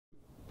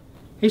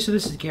Hey, so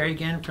this is Gary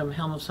again from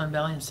Helm of Sun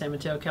Valley in San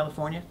Mateo,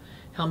 California,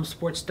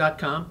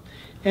 helmsports.com.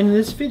 And in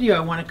this video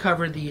I want to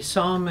cover the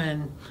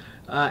Salomon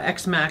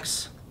X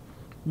Max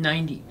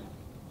 90.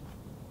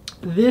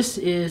 This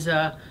is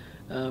a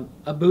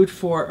boot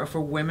for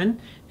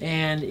women,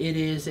 and it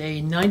is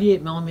a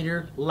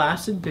 98mm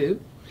lasted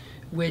boot,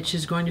 which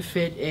is going to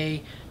fit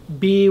a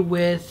B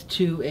width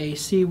to a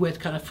C width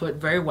kind of foot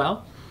very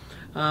well.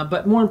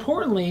 But more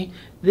importantly,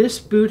 this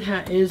boot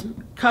is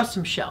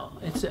custom shell.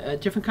 It's a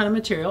different kind of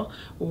material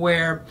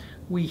where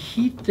we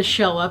heat the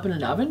shell up in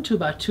an oven to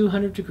about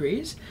 200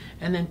 degrees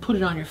and then put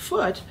it on your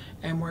foot,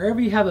 and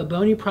wherever you have a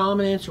bony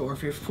prominence, or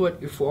if your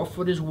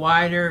forefoot is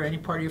wider, any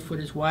part of your foot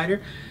is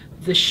wider,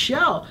 the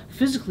shell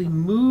physically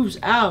moves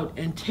out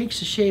and takes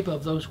the shape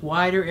of those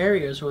wider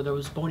areas or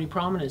those bony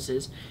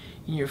prominences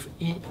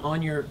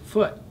on your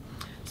foot.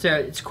 So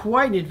it's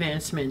quite an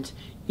advancement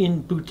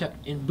in boot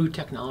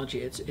technology.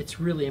 It's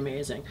really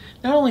amazing.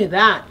 Not only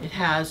that, it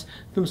has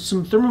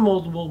some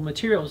thermomoldable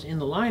materials in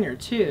the liner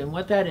too, and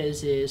what that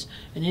is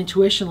an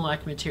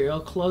intuition-like material,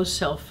 closed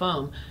cell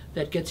foam,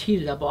 that gets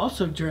heated up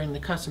also during the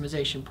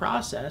customization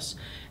process,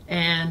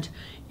 and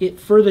it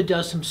further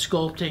does some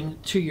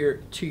sculpting to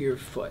your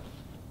foot.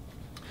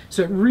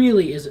 So it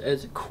really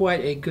is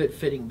quite a good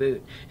fitting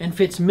boot, and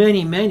fits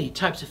many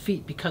types of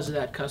feet because of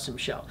that custom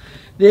shell.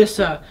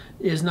 This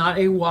is not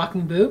a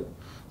walking boot,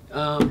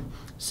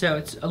 so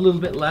it's a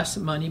little bit less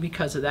money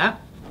because of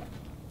that.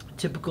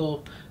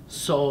 Typical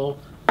sole,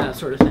 that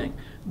sort of thing.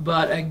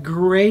 But a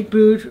great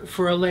boot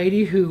for a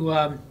lady who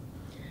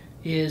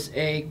is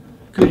a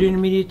good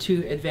intermediate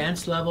to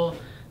advanced level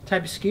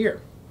type of skier.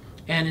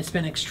 And it's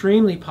been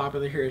extremely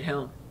popular here at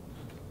Helm.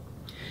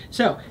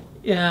 So,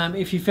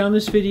 if you found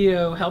this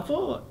video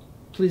helpful,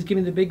 please give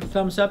me the big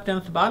thumbs up down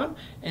at the bottom.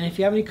 And if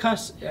you have any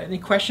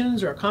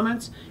questions or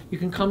comments, you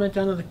can comment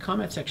down in the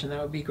comment section.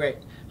 That would be great,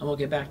 and we'll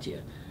get back to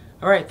you.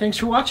 All right, thanks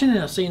for watching, and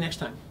I'll see you next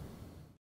time.